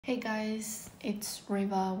Hey guys, it's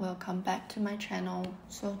Riva. Welcome back to my channel.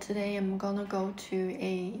 So today I'm gonna go to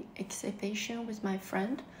a exhibition with my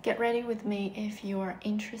friend. Get ready with me if you are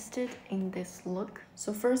interested in this look.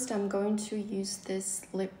 So first I'm going to use this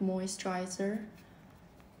lip moisturizer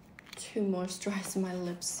to moisturize my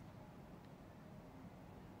lips.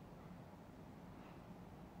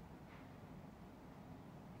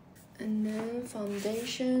 And then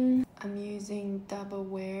foundation, I'm using Double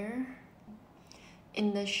Wear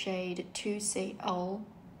in the shade 2CL.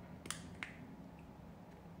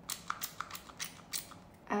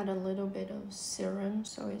 Add a little bit of serum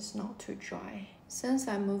so it's not too dry. Since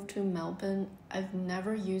I moved to Melbourne, I've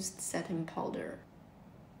never used setting powder.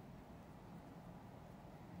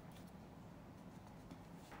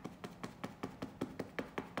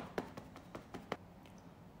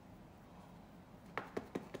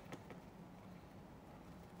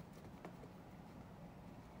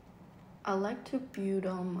 I like to build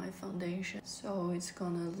on my foundation so it's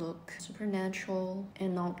gonna look super natural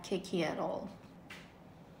and not cakey at all.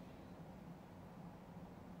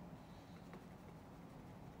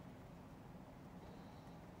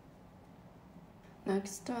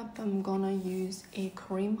 Next up, I'm gonna use a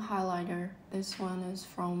cream highlighter. This one is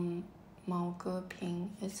from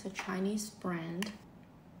Ping. It's a Chinese brand.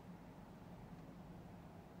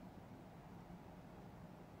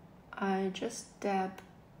 I just dab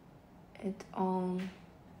it on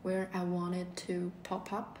where I want it to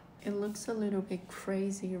pop up. It looks a little bit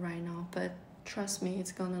crazy right now, but trust me,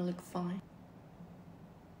 it's gonna look fine.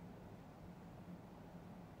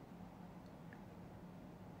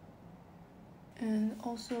 And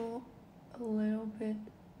also a little bit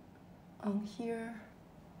on here.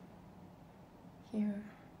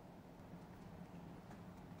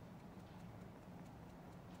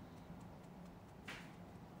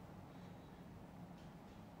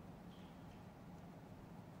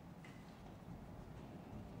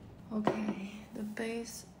 Okay, the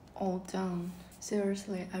base all done.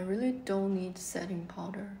 Seriously, I really don't need setting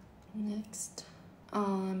powder. Next,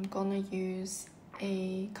 I'm gonna use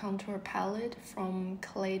a contour palette from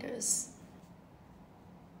Kaleidos.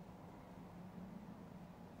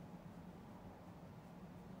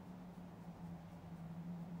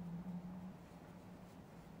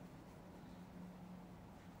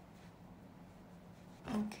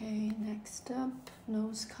 Okay, next up,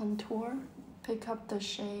 nose contour. Pick up the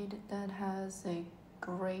shade that has a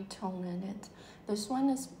gray tone in it. This one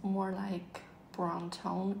is more like brown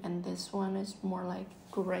tone and this one is more like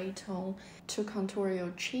gray tone. To contour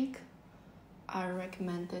your cheek, I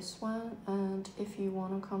recommend this one, and if you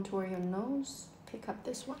want to contour your nose, pick up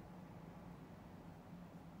this one.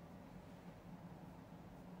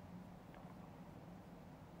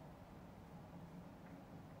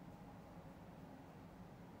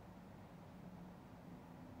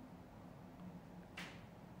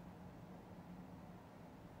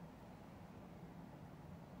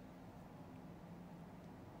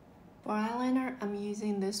 For eyeliner, I'm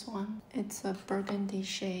using this one. It's a burgundy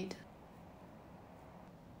shade.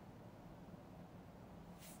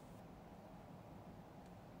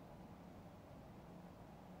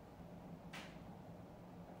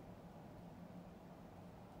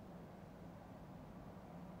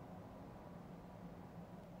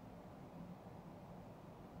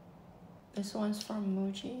 This one's from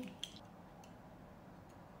Muji.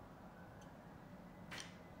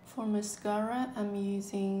 For mascara, I'm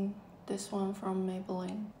using this one from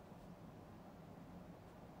Maybelline.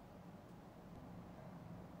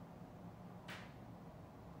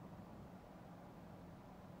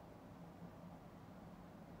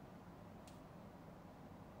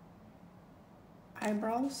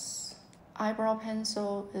 Eyebrows. Eyebrow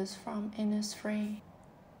pencil is from Innisfree.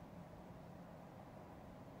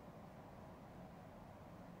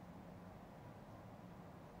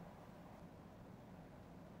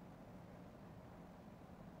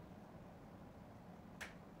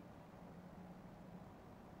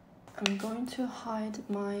 I'm going to hide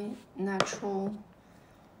my natural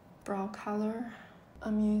brow color.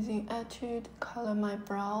 I'm using Etude Color My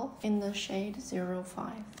Brow in the shade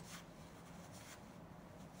 05.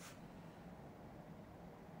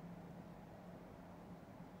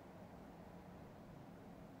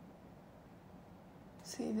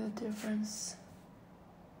 See the difference?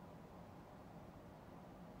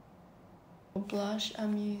 For blush,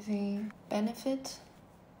 I'm using Benefit.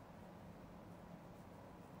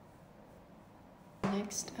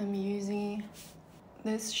 Next, I'm using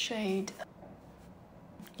this shade.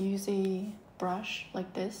 Use a brush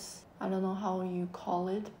like this. I don't know how you call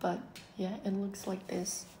it, but yeah, it looks like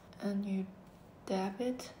this. And you dab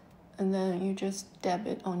it, and then you just dab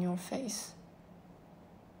it on your face.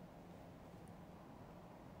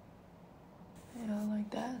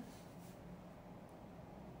 that.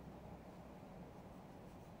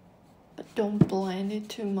 But don't blend it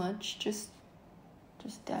too much, just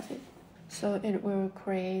dab it. So it will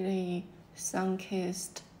create a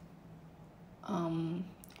sun-kissed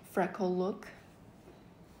freckle look.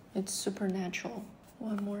 It's super natural.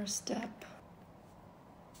 One more step.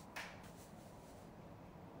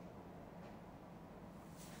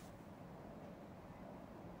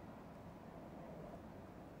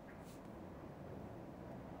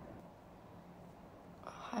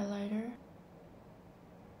 Highlighter.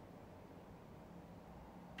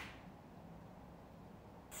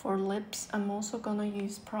 For lips, I'm also gonna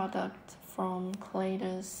use product from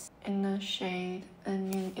Claytus in the shade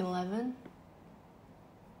Onion 11.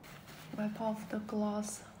 Wipe off the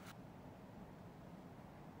gloss.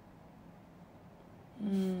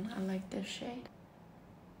 I like this shade.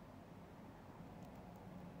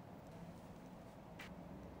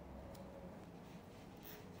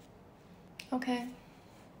 Okay,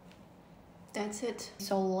 that's it.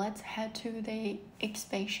 So let's head to the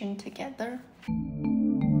exhibition together.